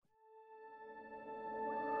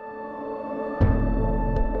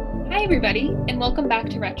Hi, everybody, and welcome back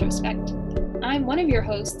to Retrospect. I'm one of your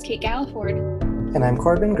hosts, Kate Galliford. And I'm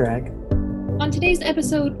Corbin Gregg. On today's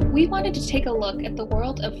episode, we wanted to take a look at the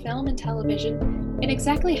world of film and television and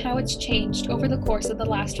exactly how it's changed over the course of the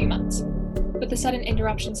last few months, with the sudden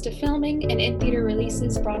interruptions to filming and in-theater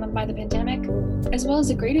releases brought on by the pandemic, as well as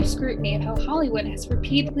a greater scrutiny of how Hollywood has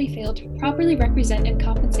repeatedly failed to properly represent and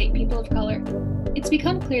compensate people of color. It's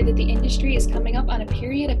become clear that the industry is coming up on a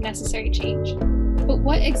period of necessary change. But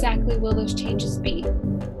what exactly will those changes be?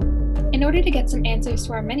 In order to get some answers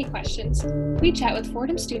to our many questions, we chat with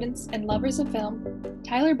Fordham students and lovers of film,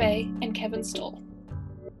 Tyler Bay and Kevin Stoll.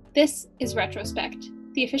 This is Retrospect,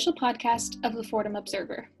 the official podcast of the Fordham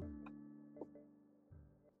Observer.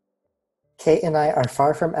 Kate and I are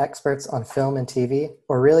far from experts on film and TV,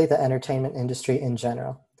 or really the entertainment industry in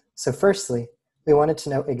general. So firstly, we wanted to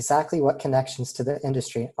know exactly what connections to the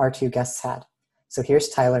industry our two guests had. So here's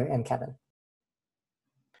Tyler and Kevin.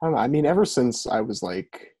 I don't know. I mean, ever since I was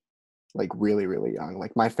like really, really young,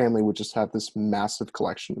 like my family would just have this massive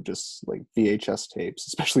collection of just like VHS tapes,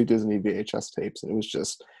 especially Disney VHS tapes. And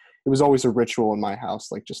it was always a ritual in my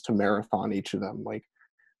house, like just to marathon each of them, like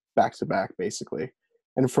back to back, basically.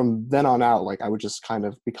 And from then on out, like I would just kind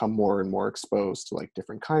of become more and more exposed to like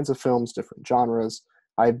different kinds of films, different genres.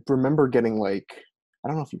 I remember getting like, I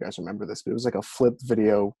don't know if you guys remember this, but it was like a flip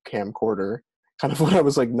video camcorder kind of when I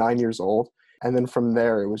was like 9 years old. And then from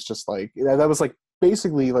there, it was just like, that was like,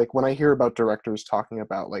 basically like when I hear about directors talking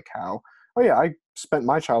about like how, oh yeah, I spent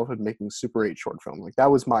my childhood making Super 8 short films. Like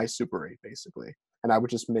that was my Super 8 basically. And I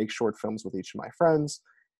would just make short films with each of my friends.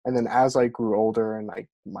 And then as I grew older and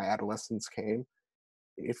my adolescence came,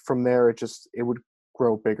 from there, it would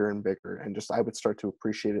grow bigger and bigger. And just, I would start to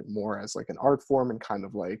appreciate it more as like an art form and kind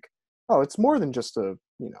of like, oh, it's more than just a,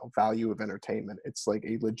 value of entertainment. It's like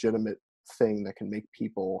a legitimate thing that can make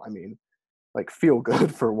people, like feel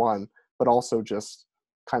good for one, but also just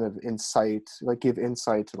kind of give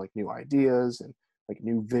insight to like new ideas and like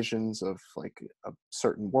new visions of like a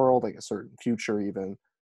certain world, like a certain future even.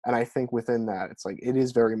 And I think within that, it's like, it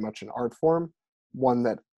is very much an art form, one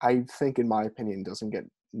that I think, in my opinion, doesn't get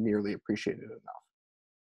nearly appreciated enough.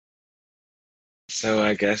 So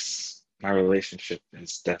I guess my relationship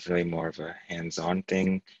is definitely more of a hands-on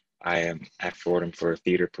thing. I am at Fordham for a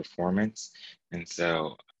theater performance. And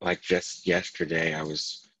so like just yesterday, I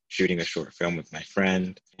was shooting a short film with my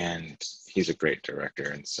friend, and he's a great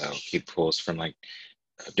director. And so he pulls from like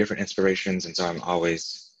different inspirations. And so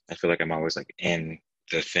I feel like I'm always like in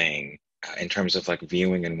the thing. In terms of like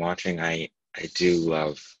viewing and watching, I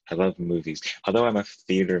love movies. Although I'm a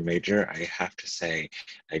theater major, I have to say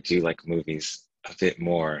I do like movies a bit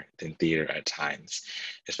more than theater at times,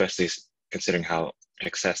 especially considering how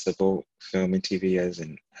accessible film and TV is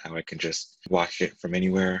and how I can just watch it from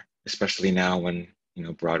anywhere, especially now when,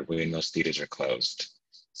 Broadway and most theaters are closed.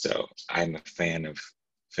 So I'm a fan of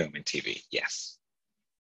film and TV, yes.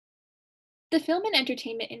 The film and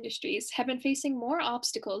entertainment industries have been facing more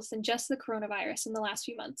obstacles than just the coronavirus in the last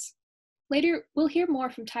few months. Later, we'll hear more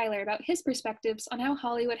from Tyler about his perspectives on how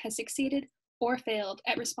Hollywood has succeeded or failed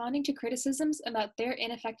at responding to criticisms about their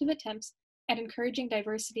ineffective attempts at encouraging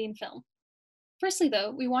diversity in film. Firstly, though,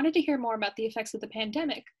 we wanted to hear more about the effects of the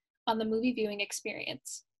pandemic on the movie viewing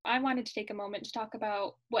experience. I wanted to take a moment to talk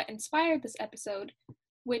about what inspired this episode,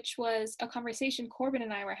 which was a conversation Corbin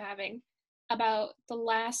and I were having about the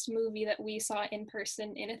last movie that we saw in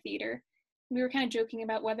person in a theater. We were kind of joking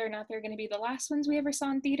about whether or not they're going to be the last ones we ever saw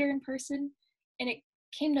in theater in person, and it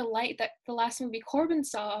came to light that the last movie Corbin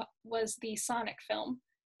saw was the Sonic film.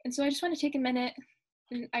 And so I just want to take a minute,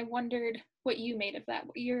 and I wondered what you made of that,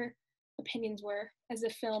 what your opinions were as a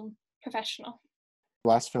film professional. The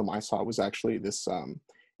last film I saw was actually this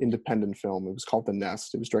independent film. It was called The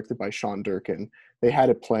Nest. It was directed by Sean Durkin. They had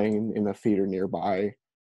it playing in a theater nearby,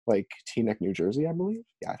 like Teaneck, New Jersey, I believe.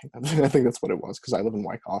 Yeah, I think that's what it was, because I live in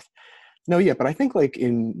Wyckoff. No, yeah, but I think like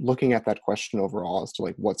in looking at that question overall as to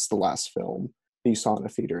like what's the last film that you saw in a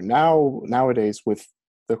theater nowadays with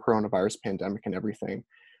the coronavirus pandemic and everything,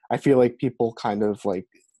 I feel like people kind of like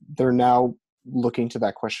they're now looking to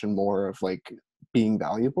that question more of like being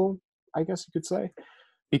valuable, I guess you could say,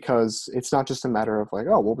 because it's not just a matter of like,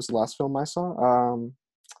 oh, what was the last film I saw?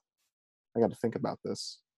 I got to think about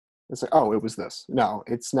this. It's like, oh, it was this. No,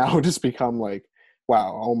 it's now just become like,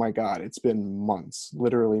 wow, oh my God, it's been months,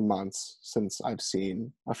 literally months since I've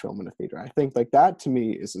seen a film in a theater. I think like that to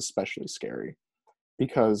me is especially scary,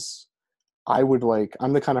 because I'm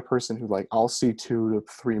the kind of person who like, I'll see 2 to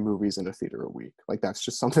 3 movies in a theater a week. Like that's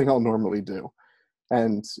just something I'll normally do.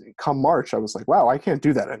 And come March, I was like, wow, I can't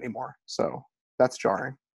do that anymore. So that's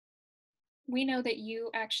jarring. We know that you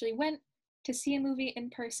actually went to see a movie in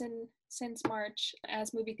person since March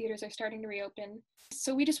as movie theaters are starting to reopen.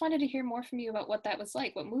 So we just wanted to hear more from you about what that was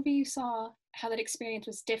like, what movie you saw, how that experience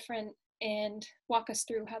was different, and walk us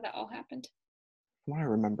through how that all happened. What I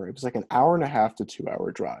remember, it was like an hour and a half to 2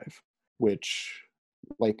 hour drive, which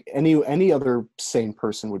like any other sane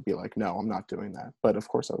person would be like, no, I'm not doing that. But of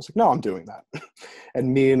course I was like, no, I'm doing that.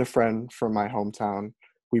 And me and a friend from my hometown,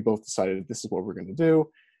 we both decided this is what we're going to do.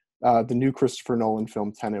 The new Christopher Nolan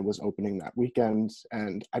film Tenet was opening that weekend,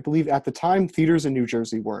 and I believe at the time theaters in New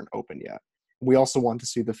Jersey weren't open yet. We also wanted to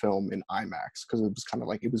see the film in IMAX because it was kind of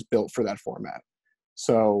like it was built for that format.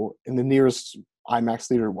 So in the nearest IMAX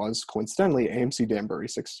theater was coincidentally AMC Danbury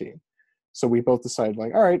 16. So we both decided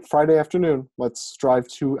like, all right, Friday afternoon, let's drive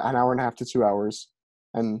to an hour and a half to 2 hours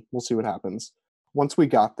and we'll see what happens. Once we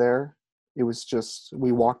got there, it was just,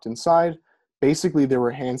 we walked inside. Basically there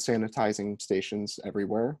were hand sanitizing stations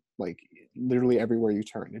everywhere, like literally everywhere you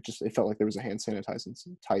turn. It felt like there was a hand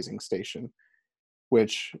sanitizing station,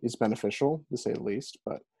 which is beneficial to say the least,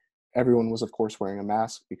 but everyone was of course wearing a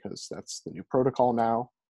mask because that's the new protocol now.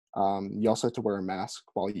 You also had to wear a mask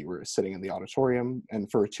while you were sitting in the auditorium,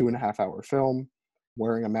 and for a 2.5 hour film,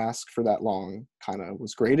 wearing a mask for that long kind of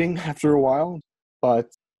was grating after a while. But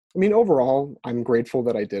I mean, overall, I'm grateful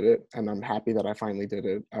that I did it, and I'm happy that I finally did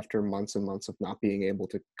it after months and months of not being able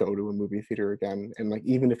to go to a movie theater again. And like,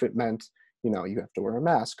 even if it meant, you have to wear a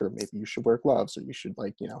mask, or maybe you should wear gloves, or you should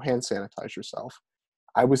hand sanitize yourself,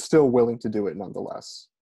 I was still willing to do it nonetheless.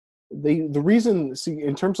 The reason, see,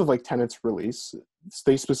 in terms of like Tenet's release,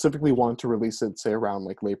 they specifically wanted to release it, say, around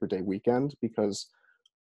like Labor Day weekend, because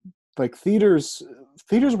like theaters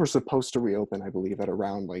were supposed to reopen, I believe, at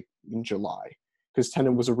around like in July, because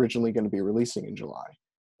Tenet was originally going to be releasing in July.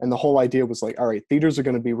 And the whole idea was like, all right, theaters are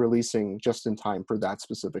going to be releasing just in time for that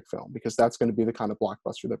specific film, because that's going to be the kind of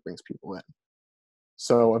blockbuster that brings people in.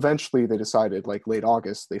 So eventually they decided, like late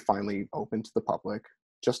August, they finally opened to the public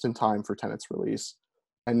just in time for Tenet's release.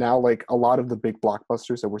 And now like a lot of the big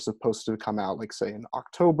blockbusters that were supposed to come out, like say in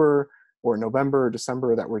October or November or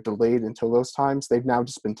December, that were delayed until those times, they've now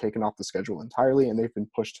just been taken off the schedule entirely, and they've been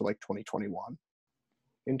pushed to like 2021.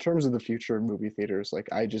 In terms of the future of movie theaters, like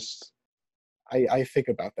I think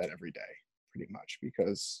about that every day pretty much,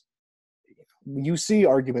 because you see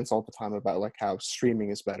arguments all the time about like how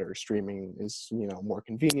streaming is better, streaming is more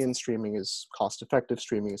convenient, streaming is cost effective,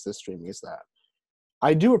 streaming is this, streaming is that.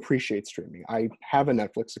 I do appreciate streaming. I have a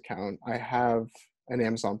Netflix account, I have an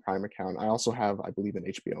Amazon Prime account, I also have, I believe, an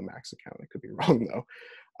HBO Max account. I could be wrong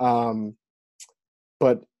though.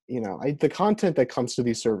 But the content that comes to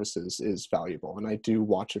these services is valuable, and I do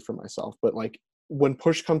watch it for myself. But like when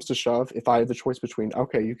push comes to shove, if I have the choice between,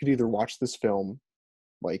 okay, you could either watch this film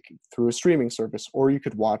like through a streaming service, or you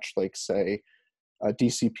could watch like say a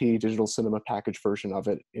DCP digital cinema package version of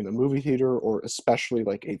it in a movie theater, or especially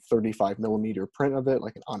like a 35 millimeter print of it,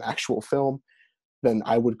 like on actual film, then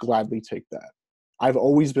I would gladly take that. I've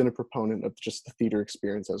always been a proponent of just the theater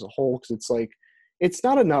experience as a whole, because it's like, it's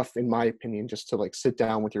not enough, in my opinion, just to like sit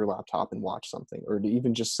down with your laptop and watch something, or to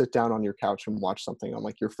even just sit down on your couch and watch something on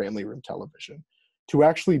like your family room television. To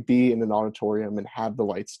actually be in an auditorium and have the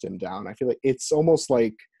lights dim down, I feel like it's almost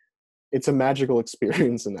like it's a magical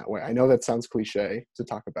experience in that way. I know that sounds cliche to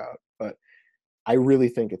talk about, but I really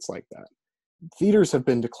think it's like that. Theaters have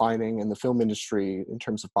been declining, and the film industry, in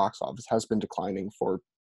terms of box office, has been declining for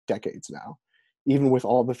decades now. Even with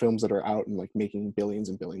all the films that are out and like making billions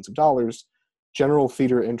and billions of dollars, general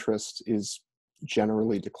theater interest is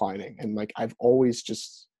generally declining. And like I've always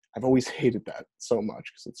hated that so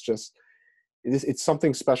much, because it's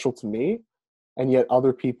something special to me. And yet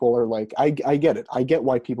other people are like, I get it. I get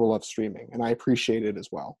why people love streaming, and I appreciate it as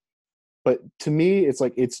well. But to me, it's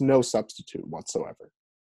like, it's no substitute whatsoever.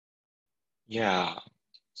 Yeah,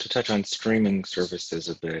 to touch on streaming services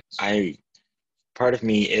a bit, part of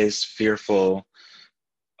me is fearful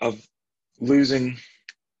of losing,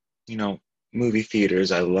 movie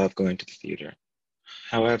theaters. I love going to the theater.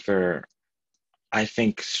 However, I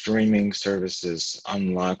think streaming services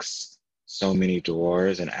unlocks so many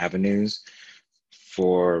doors and avenues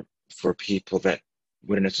for people that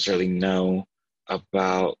wouldn't necessarily know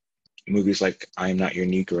about movies like I Am Not Your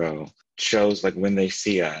Negro, shows like When They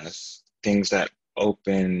See Us, things that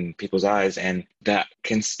open people's eyes and that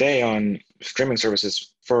can stay on streaming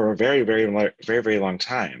services for a very, very, very, very long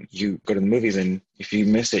time. You go to the movies, and if you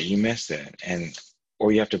miss it, you miss it,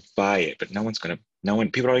 or you have to buy it, but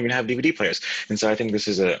people don't even have DVD players. And so I think this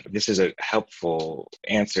is a helpful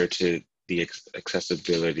answer to the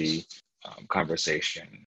accessibility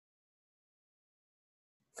conversation.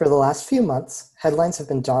 For the last few months, headlines have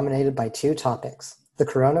been dominated by two topics: the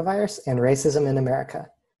coronavirus and racism in America.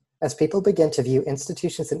 As people begin to view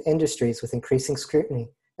institutions and industries with increasing scrutiny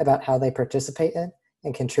about how they participate in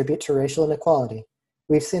and contribute to racial inequality,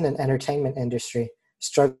 we've seen an entertainment industry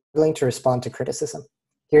struggling to respond to criticism.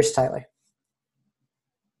 Here's Tyler.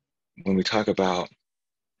 When we talk about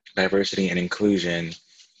diversity and inclusion,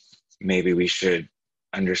 maybe we should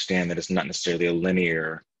understand that it's not necessarily a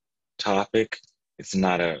linear topic. It's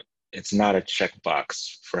not a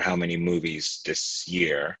checkbox for how many movies this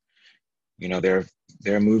year. You know, there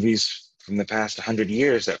are movies from the past 100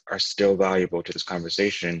 years that are still valuable to this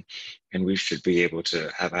conversation, and we should be able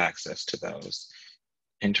to have access to those.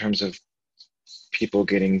 In terms of people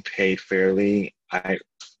getting paid fairly,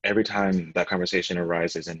 every time that conversation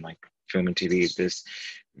arises in like film and TV, this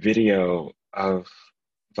video of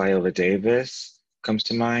Viola Davis comes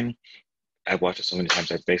to mind. I've watched it so many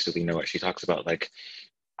times, I basically know what she talks about, like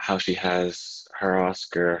how she has her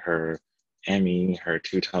Oscar, her Emmy, her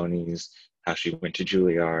 2 Tonys, how she went to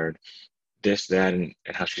Juilliard, this, that, and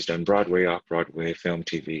how she's done Broadway, off-Broadway, film,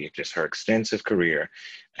 TV, just her extensive career,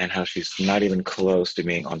 and how she's not even close to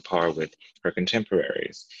being on par with her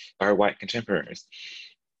contemporaries, our white contemporaries.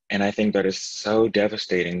 And I think that is so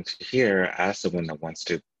devastating to hear as someone that wants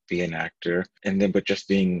to be an actor, and then, but just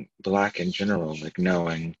being Black in general, like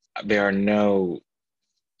knowing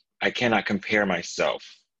I cannot compare myself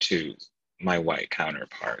to my white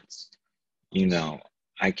counterparts. You know,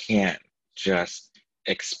 I can't just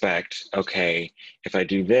expect, okay, if I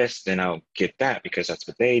do this, then I'll get that because that's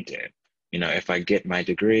what they did. You know, if I get my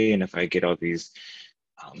degree and if I get all these,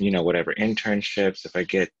 whatever internships, if I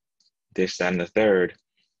get this, that, and the third,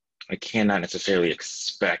 I cannot necessarily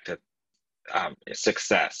expect a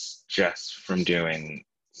success just from doing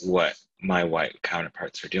what my white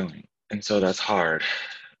counterparts are doing. And so that's hard.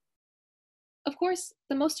 Of course,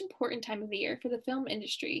 the most important time of the year for the film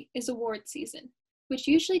industry is award season, which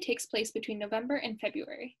usually takes place between November and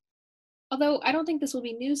February. Although I don't think this will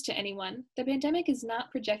be news to anyone, the pandemic is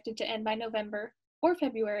not projected to end by November or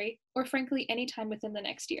February, or frankly any time within the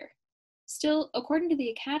next year. Still, according to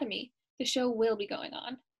the Academy, the show will be going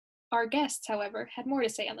on. Our guests, however, had more to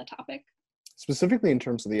say on the topic. Specifically in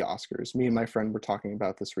terms of the Oscars, me and my friend were talking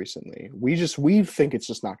about this recently. We think it's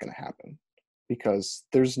just not going to happen because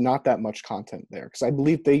there's not that much content there. Because I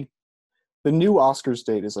believe the new Oscars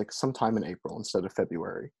date is like sometime in April instead of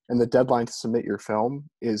February. And the deadline to submit your film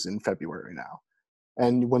is in February now.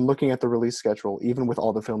 And when looking at the release schedule, even with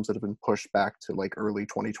all the films that have been pushed back to like early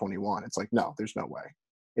 2021, it's like, no, there's no way.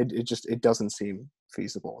 It doesn't seem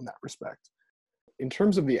feasible in that respect. In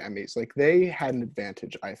terms of the Emmys, like they had an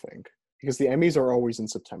advantage, I think, because the Emmys are always in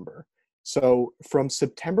September. So from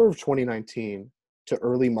September of 2019 to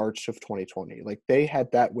early March of 2020, like they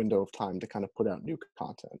had that window of time to kind of put out new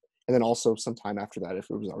content. And then also sometime after that, if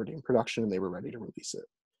it was already in production and they were ready to release it.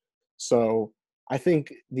 So I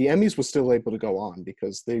think the Emmys was still able to go on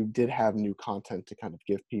because they did have new content to kind of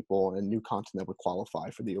give people and new content that would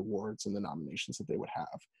qualify for the awards and the nominations that they would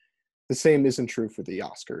have. The same isn't true for the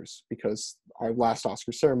Oscars because our last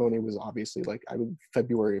Oscar ceremony was obviously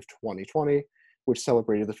February of 2020, which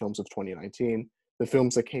celebrated the films of 2019. The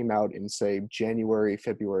films that came out in, say, January,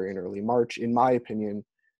 February, and early March, in my opinion,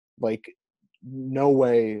 like no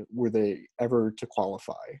way were they ever to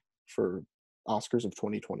qualify for Oscars of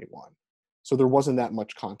 2021. So there wasn't that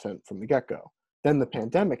much content from the get-go. Then the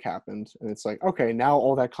pandemic happened, and it's like, okay, now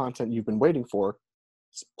all that content you've been waiting for,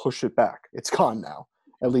 push it back. It's gone now,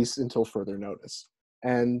 at least until further notice.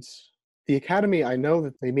 And the Academy, I know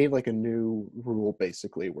that they made like a new rule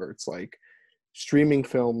basically where it's like streaming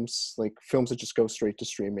films, like films that just go straight to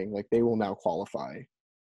streaming, like they will now qualify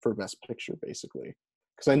for Best Picture basically.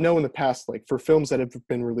 Because I know in the past, like for films that have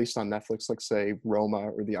been released on Netflix, like say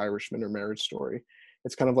Roma or The Irishman or Marriage Story,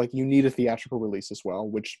 it's kind of like you need a theatrical release as well,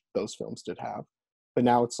 which those films did have. But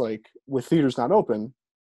now it's like with theaters not open,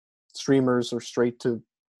 streamers or straight to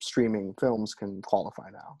streaming films can qualify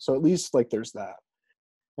now. So at least like there's that.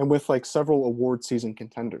 And with like several award season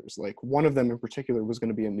contenders, like one of them in particular was going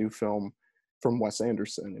to be a new film from Wes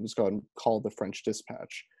Anderson. It was called The French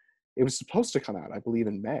Dispatch. It was supposed to come out, I believe,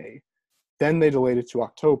 in May. Then they delayed it to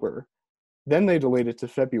October. Then they delayed it to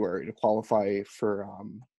February to qualify for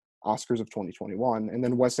Oscars of 2021. And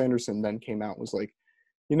then Wes Anderson then came out and was like,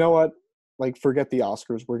 you know what? Like, forget the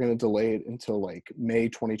Oscars. We're going to delay it until like May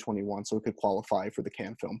 2021 so it could qualify for the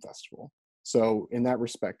Cannes Film Festival. So in that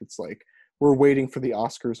respect, it's like we're waiting for the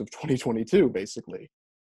Oscars of 2022, basically.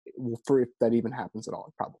 For if that even happens at all,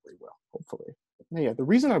 it probably will, hopefully. Yeah, the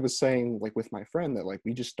reason I was saying, like with my friend, that like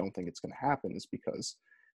we just don't think it's going to happen is because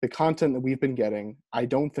the content that we've been getting, I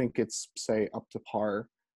don't think it's, say, up to par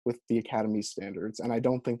with the Academy standards, and I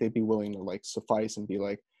don't think they'd be willing to like suffice and be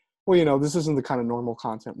like, well, you know, this isn't the kind of normal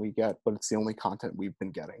content we get, but it's the only content we've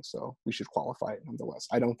been getting, so we should qualify it nonetheless.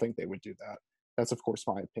 I don't think they would do that. That's, of course,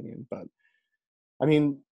 my opinion, but I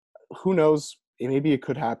mean, who knows? Maybe it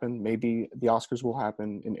could happen. Maybe the Oscars will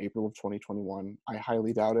happen in April of 2021. I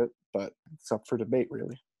highly doubt it, but it's up for debate,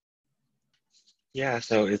 really. Yeah,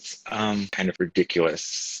 so it's kind of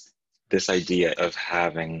ridiculous, this idea of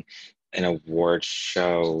having an award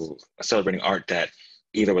show celebrating art that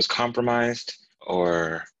either was compromised,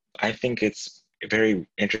 or I think it's very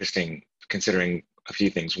interesting considering a few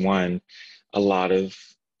things. One, a lot of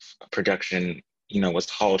production, was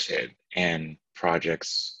halted and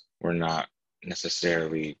projects were not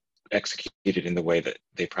necessarily executed in the way that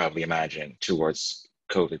they probably imagined towards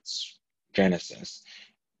COVID's genesis.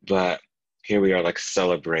 But here we are like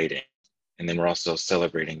celebrating, and then we're also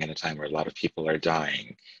celebrating in a time where a lot of people are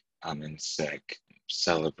dying and sick,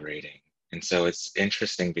 celebrating. And so it's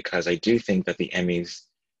interesting because I do think that the Emmys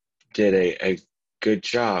did a good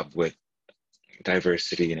job with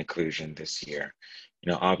diversity and inclusion this year.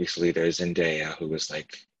 Obviously there's Zendaya, who was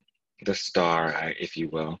like the star, if you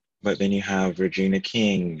will. But then you have Regina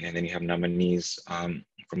King, and then you have nominees from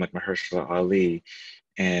like Mahershala Ali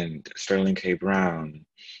and Sterling K. Brown,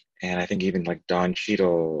 and I think even like Don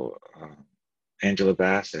Cheadle, Angela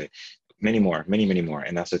Bassett, many more, many, many more.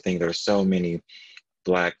 And that's the thing, there are so many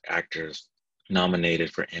Black actors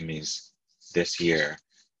nominated for Emmys this year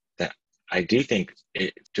that I do think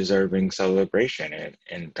it deserving celebration,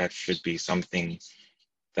 and that should be something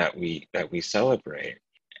that we celebrate.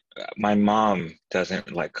 My mom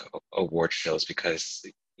doesn't like award shows because,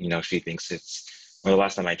 she thinks well, the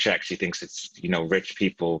last time I checked, she thinks it's, rich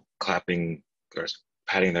people clapping or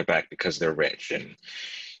patting their back because they're rich.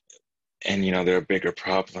 And there are bigger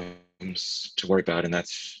problems to worry about. And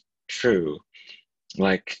that's true.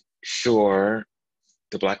 Like, sure,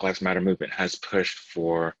 the Black Lives Matter movement has pushed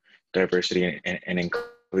for diversity and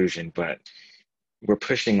inclusion, but we're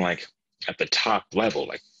pushing like at the top level.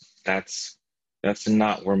 Like, that's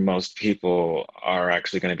not where most people are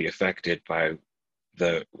actually going to be affected by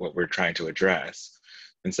what we're trying to address.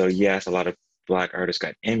 And so, yes, a lot of Black artists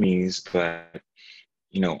got Emmys, but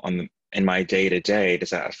in my day to day, does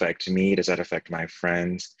that affect me? Does that affect my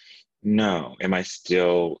friends? No. Am I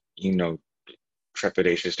still,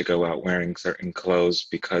 trepidatious to go out wearing certain clothes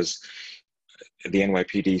because the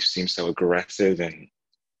NYPD seems so aggressive and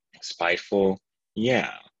spiteful?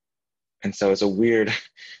 Yeah. And so it's a weird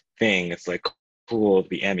thing. It's like, cool,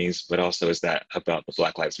 the Emmys, but also is that about the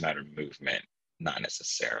Black Lives Matter movement? Not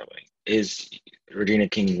necessarily. Is Regina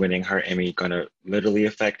King winning her Emmy going to literally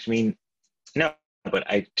affect me? No, but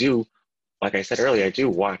I do, like I said earlier, I do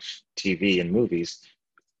watch TV and movies,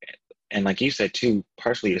 and like you said too,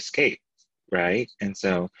 partially escape, right? And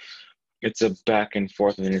so it's a back and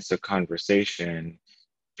forth, and it's a conversation,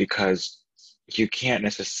 because you can't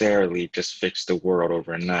necessarily just fix the world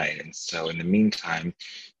overnight. And so in the meantime,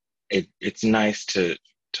 it's nice to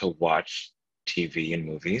watch TV and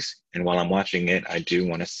movies, and while I'm watching it, I do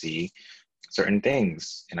want to see certain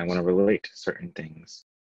things, and I want to relate to certain things.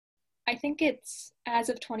 I think it's, as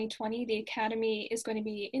of 2020, the Academy is going to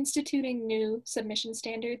be instituting new submission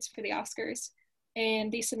standards for the Oscars.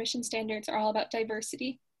 And these submission standards are all about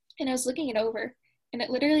diversity. And I was looking it over, and it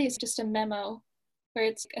literally is just a memo where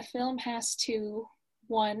it's a film has to,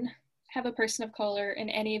 one, have a person of color in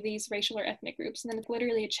any of these racial or ethnic groups. And then it's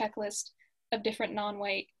literally a checklist of different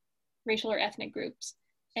non-white racial or ethnic groups.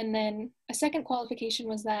 And then a second qualification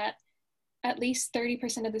was that at least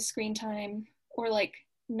 30% of the screen time, or like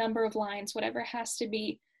number of lines, whatever, has to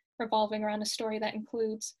be revolving around a story that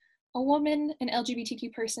includes a woman, an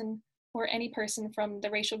LGBTQ person, or any person from the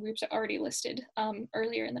racial groups already listed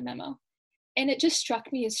earlier in the memo. And it just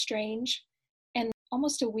struck me as strange and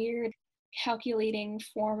almost a weird calculating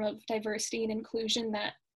form of diversity and inclusion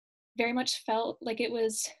that very much felt like it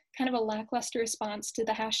was kind of a lackluster response to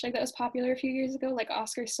the hashtag that was popular a few years ago, like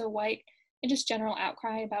Oscars So White, and just general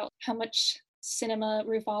outcry about how much cinema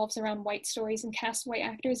revolves around white stories and casts white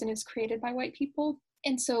actors and is created by white people.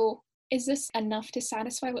 And so is this enough to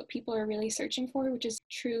satisfy what people are really searching for, which is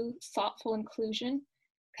true, thoughtful inclusion?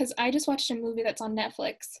 Because I just watched a movie that's on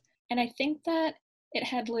Netflix, and I think that it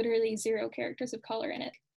had literally 0 characters of color in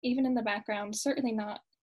it, even in the background, certainly not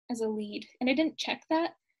as a lead. And I didn't check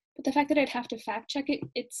that, but the fact that I'd have to fact check it,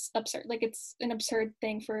 it's absurd. Like, it's an absurd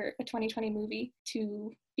thing for a 2020 movie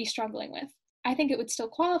to be struggling with. I think it would still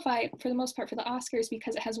qualify for the most part for the Oscars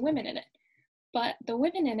because it has women in it. But the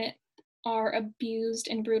women in it are abused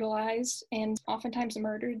and brutalized and oftentimes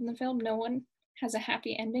murdered in the film. No one has a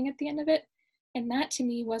happy ending at the end of it. And that to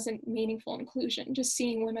me wasn't meaningful inclusion, just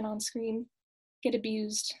seeing women on screen get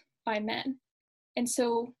abused by men. And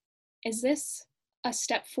so Is this a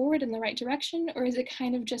step forward in the right direction, or is it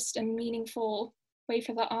kind of just a meaningful way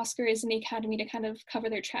for the Oscars and the Academy to kind of cover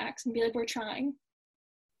their tracks and be like, we're trying?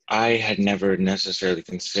 I had never necessarily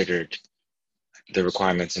considered the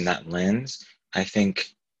requirements in that lens. I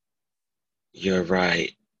think you're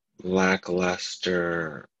right.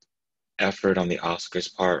 Lackluster effort on the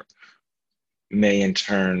Oscars part may in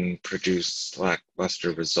turn produce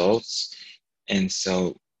lackluster results. And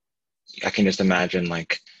so I can just imagine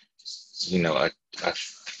like, a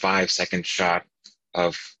 5 second shot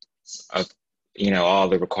of all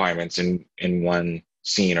the requirements in one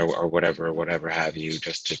scene or whatever have you,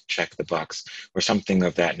 just to check the box or something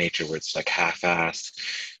of that nature where it's like half-assed.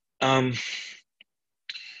 Um,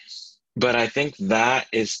 but I think that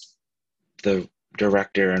is the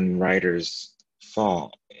director and writer's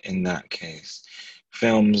fault in that case.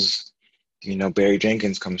 Films, Barry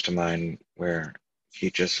Jenkins comes to mind, where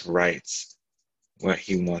he just writes what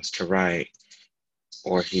he wants to write,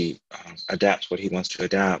 or he adapts what he wants to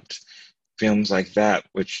adapt. Films like that,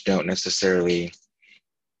 which don't necessarily,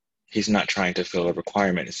 he's not trying to fill a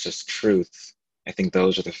requirement, it's just truth. I think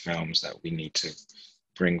those are the films that we need to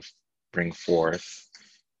bring forth,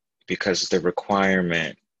 because the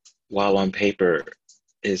requirement, while on paper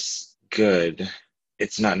is good,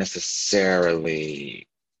 it's not necessarily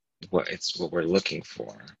what we're looking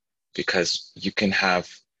for, because you can have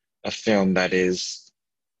a film that is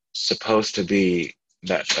supposed to be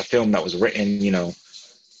a film that was written,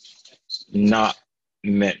 not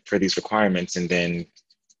meant for these requirements, and then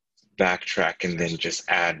backtrack and then just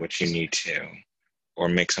add what you need to, or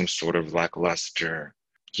make some sort of lackluster,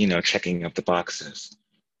 checking of the boxes.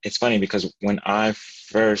 It's funny because when I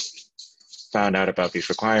first found out about these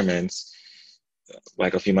requirements,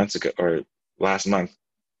 like a few months ago or last month,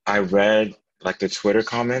 I read like the Twitter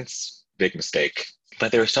comments, big mistake.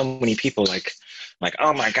 But there were so many people like,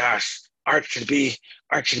 oh my gosh, art should be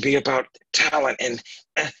about talent,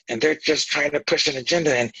 and they're just trying to push an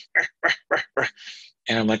agenda, and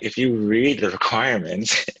I'm like, if you read the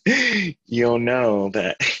requirements, you'll know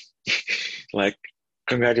that like,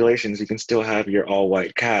 congratulations, you can still have your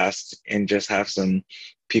all-white cast and just have some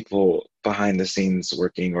people behind the scenes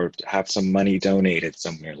working, or have some money donated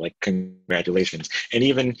somewhere. Like, congratulations. And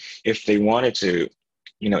even if they wanted to,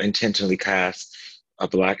 intentionally cast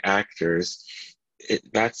Black actors,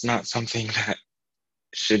 that's not something that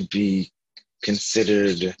should be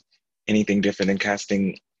considered anything different than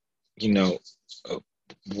casting, uh,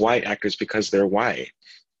 white actors because they're white.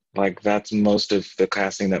 Like, that's most of the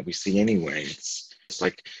casting that we see anyway. It's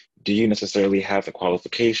like, do you necessarily have the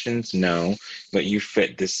qualifications? No, but you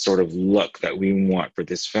fit this sort of look that we want for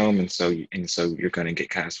this film, and so you're going to get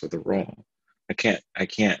cast for the role. I can't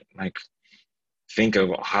like think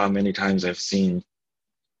of how many times I've seen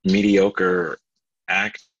mediocre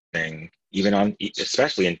acting,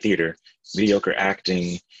 especially in theater, mediocre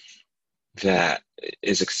acting that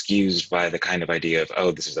is excused by the kind of idea of,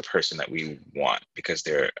 oh, this is the person that we want because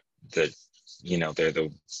they're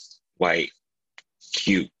the white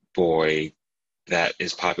cute boy that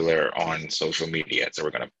is popular on social media, so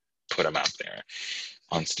we're going to put them out there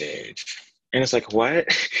on stage. And it's like, what?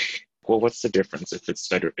 Well, what's the difference if it's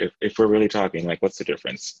better? If we're really talking, like, what's the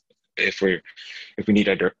difference? If we need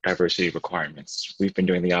diversity requirements, we've been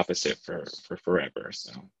doing the opposite for forever.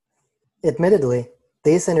 So, Admittedly,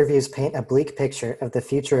 these interviews paint a bleak picture of the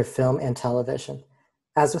future of film and television.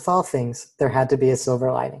 As with all things, there had to be a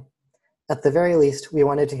silver lining. At the very least, we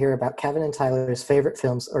wanted to hear about Kevin and Tyler's favorite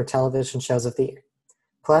films or television shows of the year.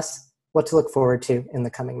 Plus, what to look forward to in the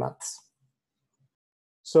coming months.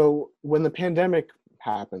 So when the pandemic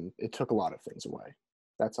happened, it took a lot of things away.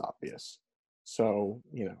 That's obvious. So,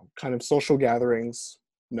 kind of social gatherings,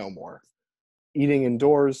 no more. Eating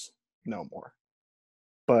indoors, no more.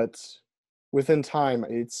 But within time,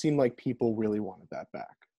 it seemed like people really wanted that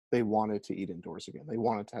back. They wanted to eat indoors again. They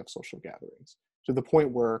wanted to have social gatherings, to the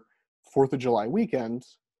point where 4th of July weekend,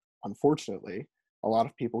 unfortunately, a lot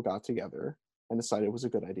of people got together and decided it was a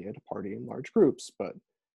good idea to party in large groups, but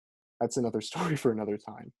that's another story for another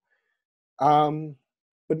time.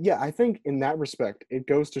 But yeah, I think in that respect, it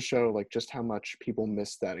goes to show like just how much people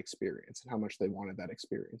missed that experience and how much they wanted that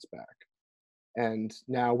experience back. And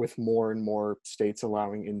now with more and more states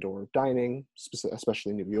allowing indoor dining,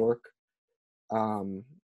 especially New York,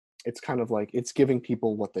 it's kind of like it's giving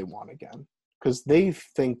people what they want again. Because they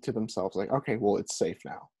think to themselves like, okay, well, it's safe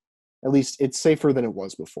now. At least it's safer than it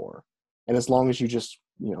was before. And as long as you just,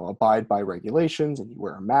 abide by regulations and you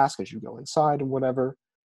wear a mask as you go inside and whatever,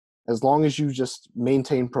 as long as you just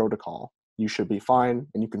maintain protocol, you should be fine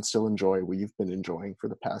and you can still enjoy what you've been enjoying for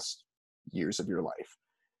the past years of your life.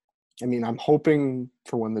 I mean, I'm hoping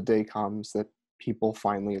for when the day comes that people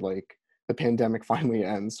finally like the pandemic finally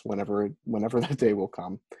ends, whenever that day will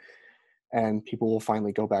come, and people will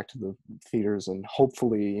finally go back to the theaters and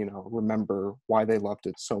hopefully, remember why they loved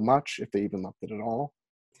it so much, if they even loved it at all.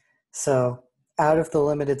 So, out of the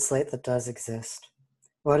limited slate that does exist,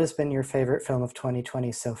 what has been your favorite film of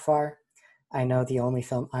 2020 so far? I know the only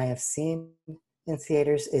film I have seen in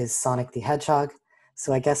theaters is Sonic the Hedgehog,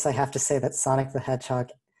 so I guess I have to say that Sonic the Hedgehog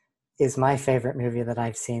is my favorite movie that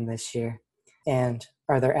I've seen this year. And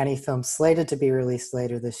are there any films slated to be released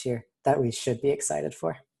later this year that we should be excited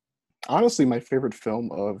for? Honestly, my favorite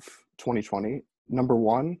film of 2020, number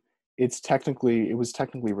one, it was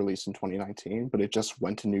technically released in 2019, but it just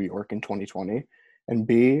went to New York in 2020. And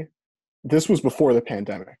B, this was before the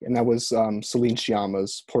pandemic, and that was Celine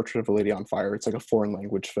Sciamma's Portrait of a Lady on Fire. It's like a foreign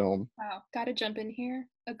language film. Wow, gotta jump in here.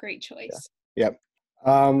 A great choice. Yep.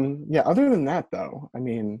 Yeah, other than that, though, I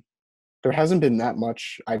mean, there hasn't been that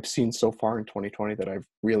much I've seen so far in 2020 that I've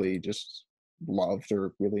really just loved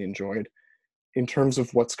or really enjoyed. In terms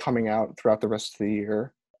of what's coming out throughout the rest of the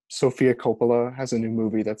year, Sofia Coppola has a new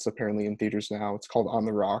movie that's apparently in theaters now. It's called On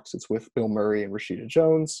the Rocks. It's with Bill Murray and Rashida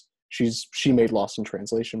Jones. She made Lost in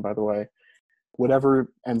Translation, by the way.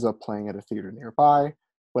 Whatever ends up playing at a theater nearby,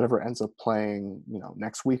 whatever ends up playing,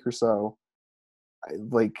 next week or so,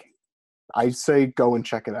 I say go and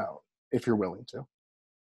check it out if you're willing to.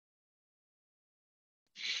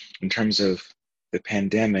 In terms of the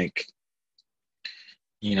pandemic,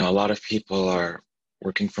 a lot of people are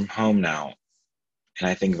working from home now. And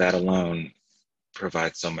I think that alone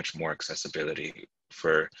provides so much more accessibility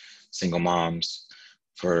for single moms,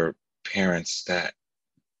 for parents that,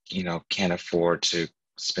 can't afford to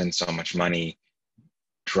spend so much money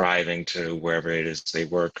driving to wherever it is they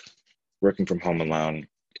work. Working from home alone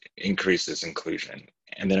increases inclusion.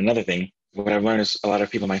 And then another thing, what I've learned is a lot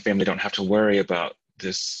of people in my family don't have to worry about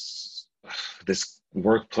this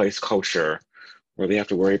workplace culture where they have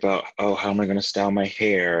to worry about, oh, how am I going to style my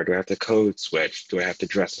hair? Do I have to code switch? Do I have to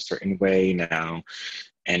dress a certain way now?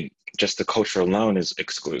 And just the culture alone is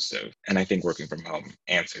exclusive. And I think working from home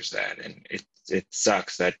answers that. And it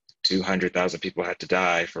sucks that 200,000 people had to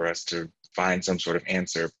die for us to find some sort of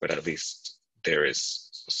answer, but at least there is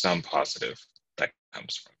some positive that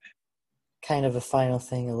comes from it. Kind of a final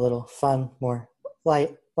thing, a little fun, more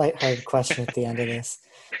lighthearted question at the end of this.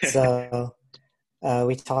 So,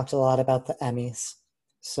 we talked a lot about the Emmys.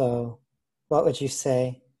 So, what would you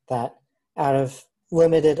say that out of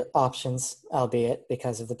limited options, albeit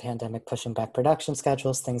because of the pandemic pushing back production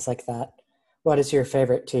schedules, things like that, what is your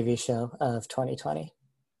favorite TV show of 2020?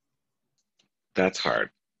 That's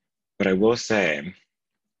hard. But I will say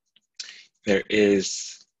there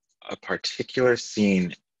is a particular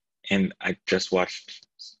scene, and I just watched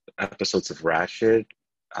episodes of Ratched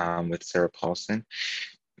with Sarah Paulson.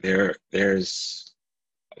 There's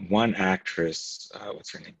one actress,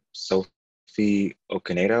 what's her name? Sophie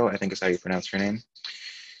Okonedo, I think is how you pronounce her name.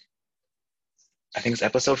 I think it's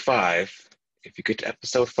episode 5. If you get to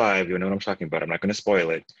episode 5, you'll know what I'm talking about. I'm not going to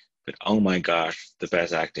spoil it, but oh my gosh, the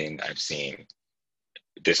best acting I've seen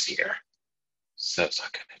this year. So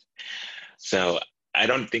good. So I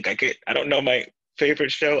don't know my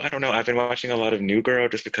favorite show. I don't know. I've been watching a lot of New Girl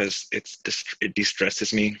just because it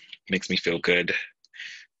de-stresses me, makes me feel good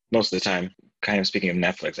most of the time. Kind of speaking of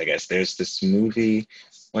Netflix, I guess there's this movie.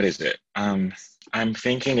 What is it? I'm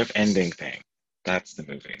Thinking of Ending Things. That's the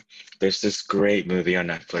movie. There's this great movie on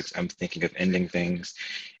Netflix, I'm Thinking of Ending Things.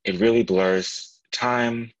 It really blurs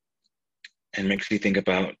time and makes you think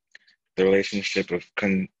about the relationship of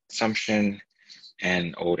consumption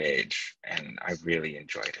and old age. And I really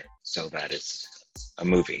enjoyed it. So that is a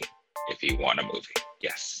movie, if you want a movie.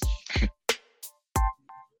 Yes.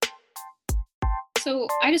 So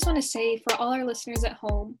I just want to say for all our listeners at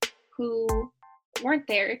home who weren't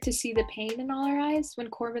there to see the pain in all our eyes when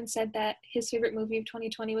Corbin said that his favorite movie of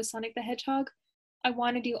 2020 was Sonic the Hedgehog, I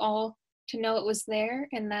wanted you all to know it was there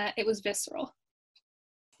and that it was visceral.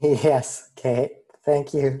 Yes, Kate.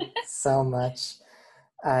 Thank you so much.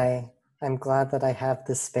 I'm glad that I have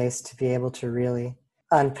this space to be able to really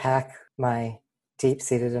unpack my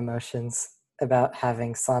deep-seated emotions about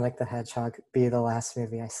having Sonic the Hedgehog be the last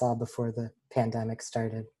movie I saw before the pandemic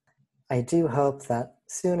started. I do hope that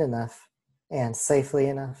soon enough and safely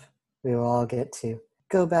enough, we will all get to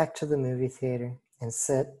go back to the movie theater and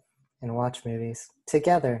sit and watch movies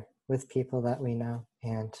together with people that we know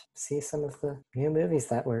and see some of the new movies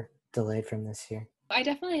that were delayed from this year. I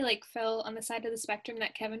definitely fell on the side of the spectrum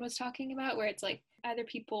that Kevin was talking about, where it's either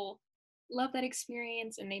people love that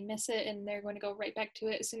experience and they miss it and they're going to go right back to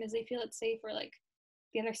it as soon as they feel it's safe, or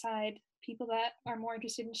the other side, people that are more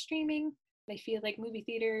interested in streaming. They feel like movie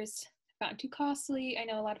theaters have gotten too costly. I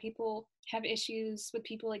know a lot of people have issues with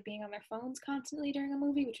people like being on their phones constantly during a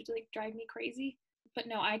movie, which would like drive me crazy. But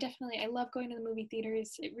no, I love going to the movie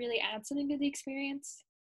theaters. It really adds something to the experience.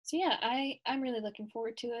 So yeah, I'm really looking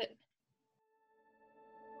forward to it.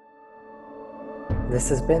 This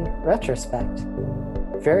has been Retrospect.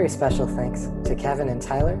 Very special thanks to Kevin and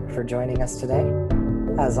Tyler for joining us today.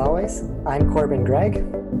 As always, I'm Corbin Gregg.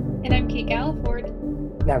 And I'm Kate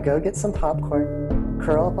Galliford. Now go get some popcorn,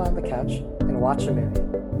 curl up on the couch, and watch a movie.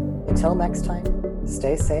 Until next time,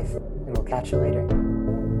 stay safe, and we'll catch you later.